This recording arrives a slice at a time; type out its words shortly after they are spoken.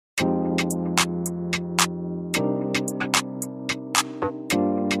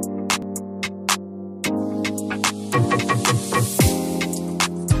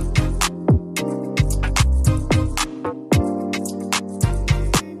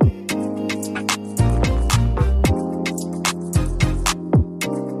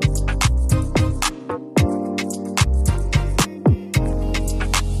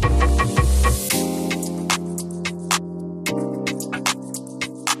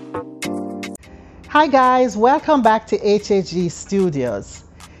Hi guys, welcome back to HHG Studios.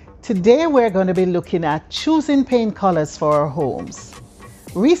 Today we're going to be looking at choosing paint colors for our homes.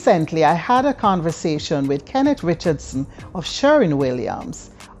 Recently I had a conversation with Kenneth Richardson of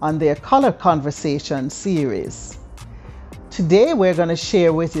Sherwin-Williams on their Color Conversation series. Today we're going to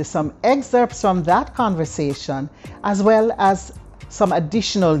share with you some excerpts from that conversation as well as some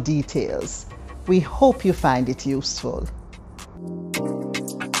additional details. We hope you find it useful.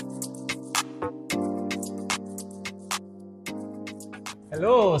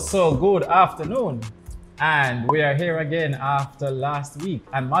 Hello, so good afternoon, and we are here again after last week.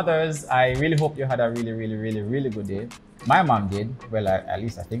 And mothers, I really hope you had a really good day. My mom did. Well, at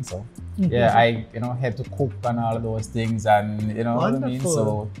least I think so. Yeah, I had to cook and all of those things, and what I mean.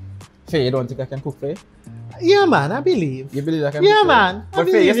 So, Faye, you don't think I can cook, Faye? Yeah, man, I believe. You believe I can? Yeah, cook, man. But I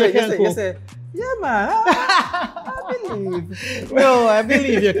believe you can cook. Say, yeah, man. I believe. No, I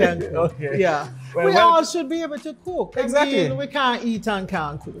believe you can cook. Okay. Yeah. Well, we all should be able to cook. Exactly. I mean, we can't eat and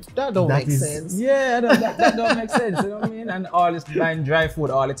can't cook. That don't make sense. Yeah, that don't make sense. You know what I mean? And all this buying dry food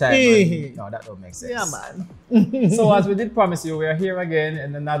all the time. No, that don't make sense. Yeah, man. So as we did promise you, we are here again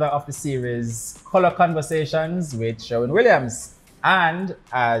in another of the series, Color Conversations with Sherwin-Williams. And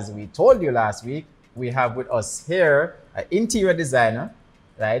as we told you last week, we have with us here an interior designer,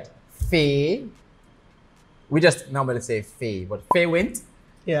 right? Faye. We just normally say Faye, but Faye Wint.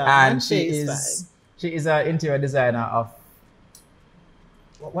 Yeah, and she is an interior designer of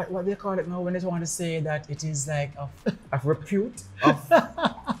what they call it now when they want to say that it is like of repute.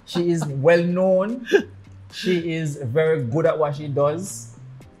 She is well known. She is very good at what she does.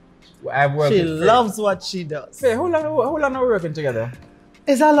 She loves what she does. Faye, how long are we working together?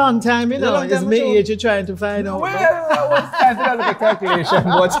 It's a long time, It's me age you're trying to find out. Well, I was trying to look at calculation,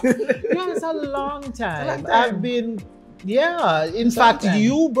 but yeah, it's a long time. I've been. Yeah, in fact,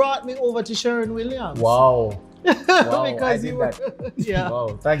 you brought me over to Sherwin-Williams. Wow. Because you were, yeah.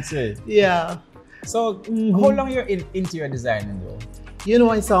 Wow, thanks, Faye. Yeah. So, how long you're in interior designing, though?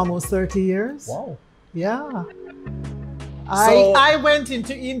 It's almost 30 years. Wow. Yeah. I went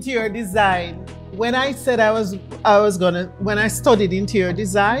into interior design when I said when I studied interior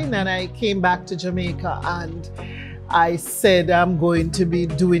design and I came back to Jamaica and I said I'm going to be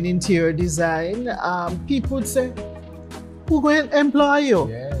doing interior design. People would say, who going to employ you?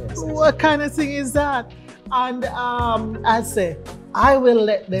 Yes, what kind of thing is that? And I say, I will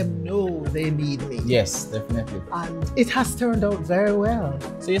let them know they need me. Yes, definitely. And it has turned out very well.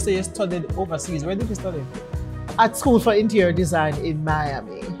 So you say you studied overseas. Where did you study? At School for Interior Design in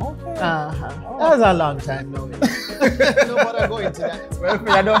Miami. Okay. That was a long time now. No bother going to that. Well,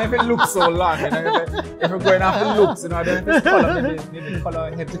 I don't know if it looks so long. If you're going after looks, I don't know if it's color. Maybe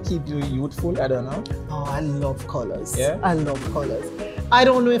color have to keep you youthful. I don't know. Oh, I love colors. Yeah? I love colors. I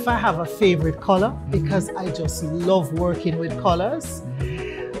don't know if I have a favorite color because I just love working with colors.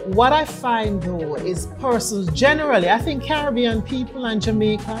 What I find though is persons generally, I think Caribbean people and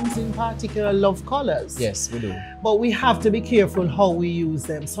Jamaicans in particular love colors. Yes, we do. But we have to be careful how we use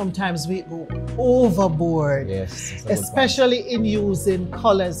them. Sometimes we go overboard. Yes. Especially in using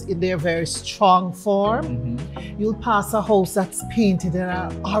colors in their very strong form. You'll pass a house that's painted in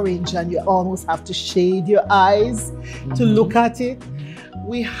an orange and you almost have to shade your eyes to look at it.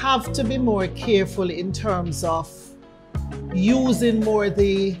 We have to be more careful in terms of using more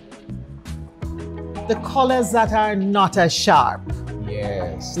the colors that are not as sharp.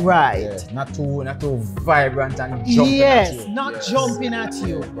 Yes. Right. Yeah. Not too vibrant and jumping at you. Not jumping at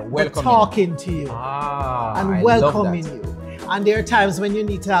you, but talking to you and welcoming you. And there are times when you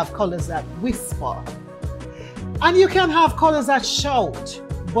need to have colors that whisper. And you can have colors that shout,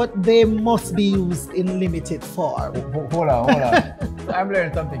 but they must be used in limited form. Hold on. I'm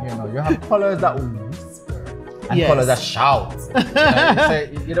learning something here now. You have colors that whisper and colors that shout. So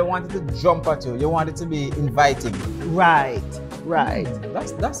you don't want it to jump at you. You want it to be inviting. Right.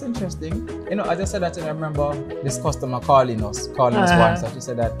 That's interesting. As I said that, I remember this customer calling us once. And she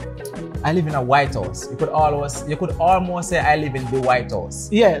said that I live in a White House. You could almost say I live in the White House.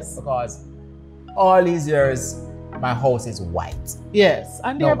 Yes. Because all these years, my house is white. Yes,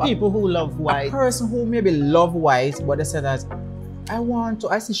 and there are people who love white. A person who maybe love white, but they said that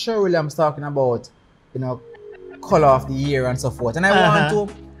I see Sherwin-Williams talking about, color of the year and so forth. And I want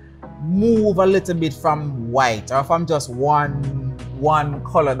to move a little bit from white, or from just one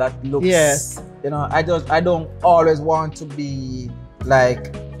color that looks, you know, I don't always want to be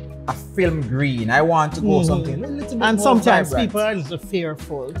like a film green. I want to go something a little bit and more sometimes vibrant. people are a little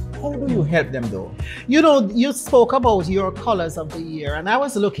fearful. How do you help them though? You know, you spoke about your colors of the year, and I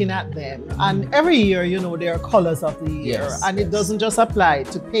was looking at them, and every year, you know, there are colors of the year, and it doesn't just apply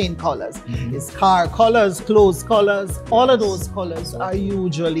to paint colors. It's car colors, clothes colors, all of those colors are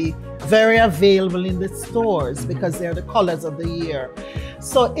usually very available in the stores because they're the colors of the year.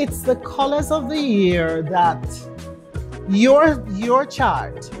 So it's the colors of the year that your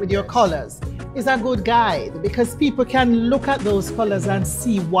chart with your colors is a good guide, because people can look at those colors and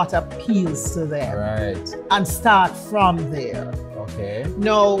see what appeals to them, Right. and start from there. Okay.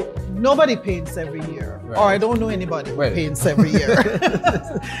 No, nobody paints every year, or I don't know anybody who paints every year.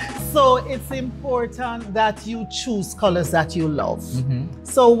 So it's important that you choose colors that you love.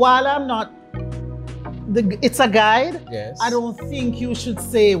 So while I'm not, it's a guide. Yes. I don't think you should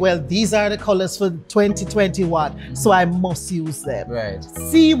say, well, these are the colors for 2021, so I must use them. Right.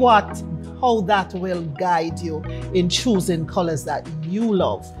 See how that will guide you in choosing colors that you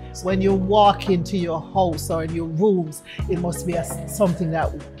love. When you walk into your house or in your rooms, it must be something that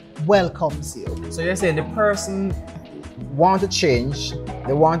welcomes you. So you're saying the person want to change,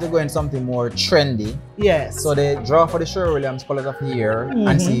 they want to go in something more trendy. Yes. So they draw for the Sherwin-Williams colors of the year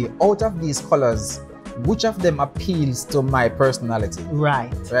and see, out of these colors, which of them appeals to my personality.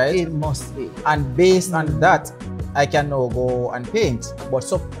 Right. It must be. And based on that, I can now go and paint. But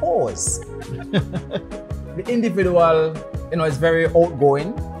suppose the individual, you know, is very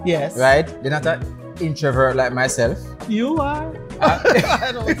outgoing. Yes. Right? They're not an introvert like myself. You are.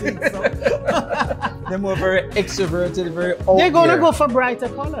 I don't think so. They're more very extroverted, very out They're going to there. go for brighter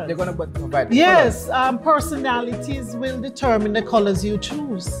colors. They're going to go for brighter yes, colors. Personalities will determine the colors you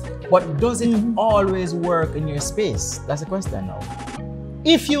choose. But does it always work in your space? That's the question now.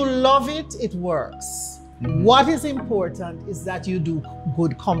 If you love it, it works. What is important is that you do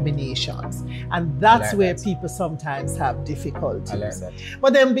good combinations. And that's where people sometimes have difficulties. I like that.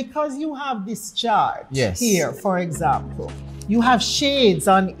 But then because you have this chart here, for example, you have shades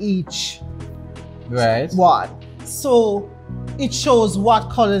on each one. So it shows what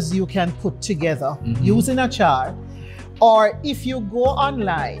colors you can put together using a chart. Or if you go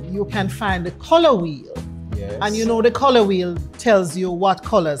online, you can find the color wheel. And you know the color wheel tells you what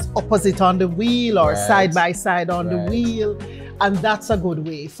colors opposite on the wheel or side by side on the wheel. And that's a good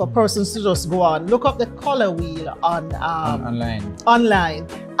way for persons to just go on, look up the color wheel on online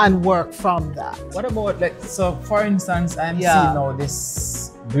and work from that. What about, like, so for instance, I'm seeing now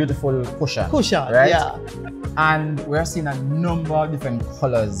this beautiful cushion, right? Yeah. And we're seeing a number of different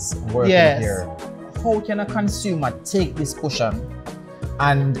colors working here. How can a consumer take this cushion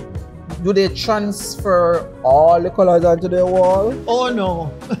and do they transfer all the colors onto their wall? Oh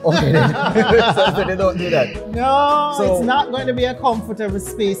no. Okay, so they don't do that. No, so it's not going to be a comfortable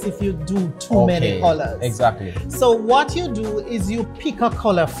space if you do too many colors. Exactly. So what you do is you pick a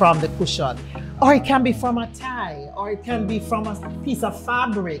color from the cushion, or it can be from a tie, or it can be from a piece of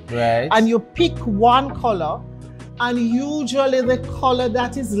fabric. Right. And you pick one color, and usually the color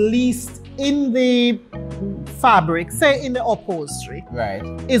that is least in the fabric, say in the upholstery,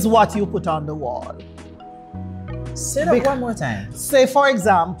 is what you put on the wall. Say that one more time. Say, for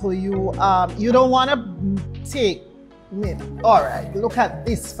example, you don't want to take, all right, look at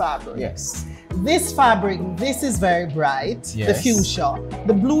this fabric. Yes. This fabric, this is very bright, the fuchsia.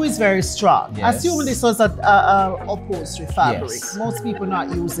 The blue is very strong. Assume this was a upholstery fabric. Most people not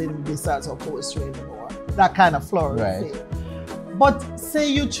using this as upholstery anymore. That kind of floral thing. But say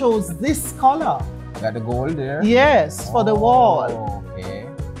you chose this color. Got the gold there? Yes, for the wall. Okay.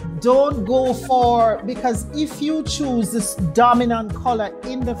 Don't go for, because if you choose this dominant color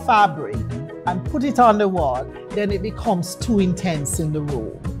in the fabric and put it on the wall, then it becomes too intense in the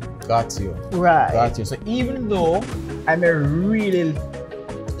room. Got you. Right. Got you. So even though I may really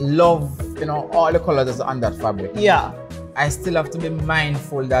love, you know, all the colors that's on that fabric, I still have to be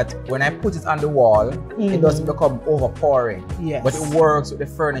mindful that when I put it on the wall, it doesn't become overpowering. Yes. But it works with the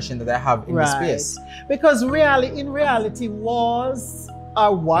furnishing that I have in the space. Because in reality, walls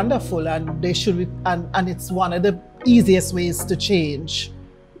are wonderful, and they should be, and it's one of the easiest ways to change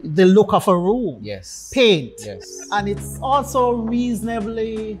the look of a room. Yes. Paint. Yes. And it's also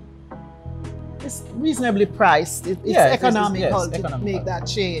reasonably priced. It's economical to make that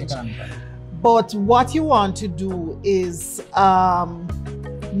change. But what you want to do is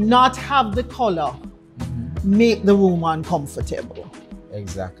not have the color make the room uncomfortable.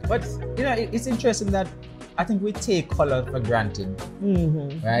 Exactly. But you know, it's interesting that I think we take color for granted,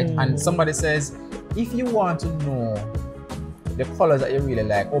 right? And somebody says, if you want to know the colors that you really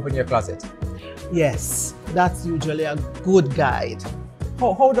like, open your closet. Yes, that's usually a good guide.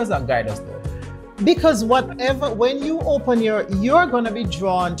 How does that guide us though? Because when you open you're going to be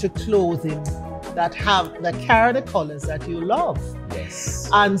drawn to clothing that carry the colors that you love. Yes.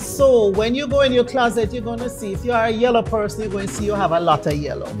 And so when you go in your closet, you're going to see, if you are a yellow person, you're going to see you have a lot of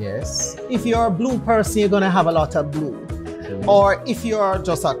yellow. Yes. If you're a blue person, you're going to have a lot of blue. Or if you're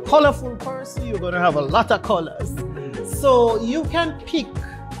just a colorful person, you're going to have a lot of colors. So you can pick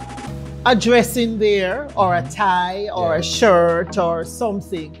a dress in there, or a tie, or a shirt, or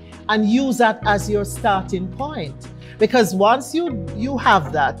something, and use that as your starting point. Because once you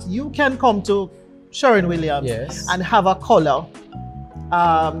have that, you can come to Sherwin-Williams and have a color.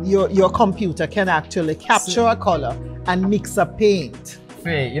 Your computer can actually capture a color and mix a paint.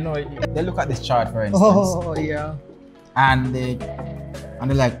 Faye, you know, they look at this chart, for instance. Oh, yeah. And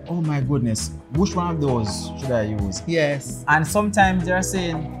they're like, oh my goodness, which one of those should I use? Yes. And sometimes they're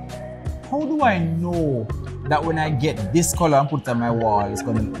saying, how do I know that when I get this color and put it on my wall, it's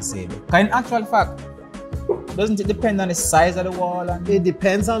going to look the same? Because in actual fact, doesn't it depend on the size of the wall? It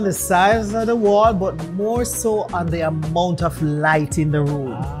depends on the size of the wall, but more so on the amount of light in the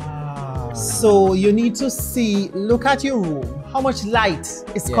room. So you need to look at your room, how much light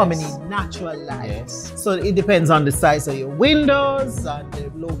is coming in, natural light. Yes. So it depends on the size of your windows and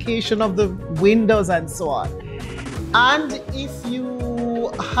the location of the windows and so on. And if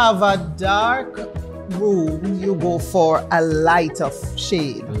you have a dark room, you go for a lighter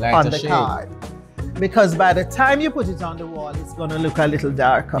shade on the card. Because by the time you put it on the wall, it's going to look a little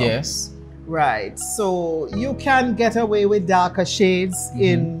darker. Yes. Right. So you can get away with darker shades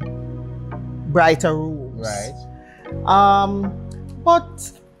in brighter rooms. Right.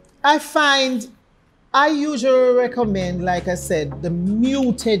 But I usually recommend, like I said, the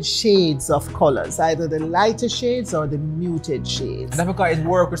muted shades of colors, either the lighter shades or the muted shades. And that's because it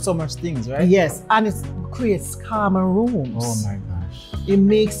works with so much things, right? Yes, and it creates calmer rooms. Oh my gosh. It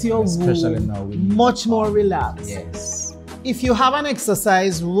makes your room much more relaxed. Yes. If you have an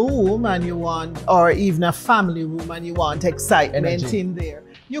exercise room and you want, or even a family room and you want excitement in there,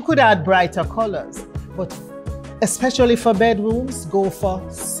 you could add brighter colors. But especially for bedrooms, go for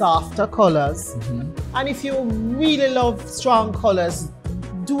softer colors. And if you really love strong colors,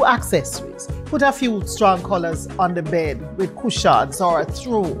 do accessories. Put a few strong colors on the bed with cushions or a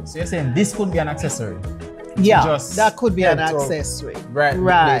throw. So you're saying this could be an accessory? Yeah, that could be an accessory. Right.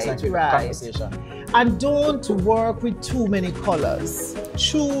 Conversation. And don't work with too many colors.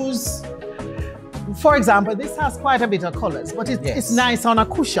 Choose, for example, this has quite a bit of colors, but it's nice on a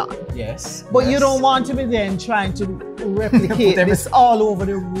cushion. Yes. But you don't want to be then trying to replicate this all over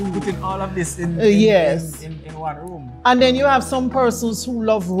the room. Putting all of this in one room. And then you have some persons who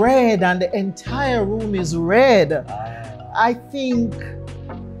love red and the entire room is red. I think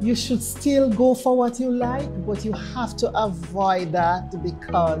you should still go for what you like, but you have to avoid that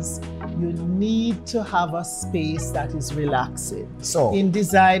because you need to have a space that is relaxing. So in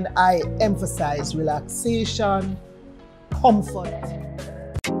design, I emphasize relaxation, comfort.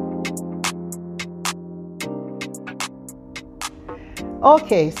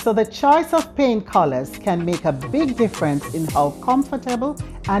 Okay, so the choice of paint colors can make a big difference in how comfortable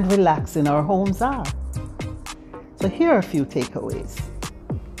and relaxing our homes are. So here are a few takeaways.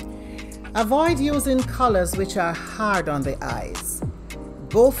 Avoid using colors which are hard on the eyes.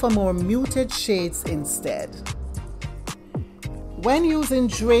 Go for more muted shades instead. When using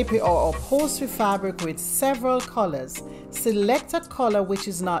drapery or upholstery fabric with several colors, select a color which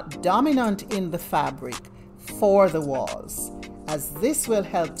is not dominant in the fabric for the walls, as this will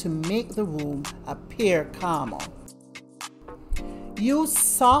help to make the room appear calmer. Use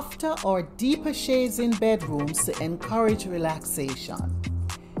softer or deeper shades in bedrooms to encourage relaxation.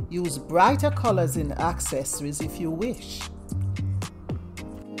 Use brighter colors in accessories if you wish.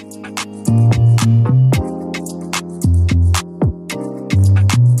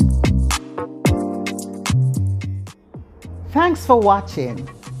 Thanks for watching,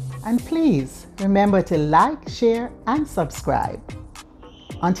 and please remember to like, share, and subscribe.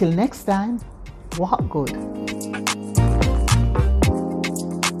 Until next time, walk good.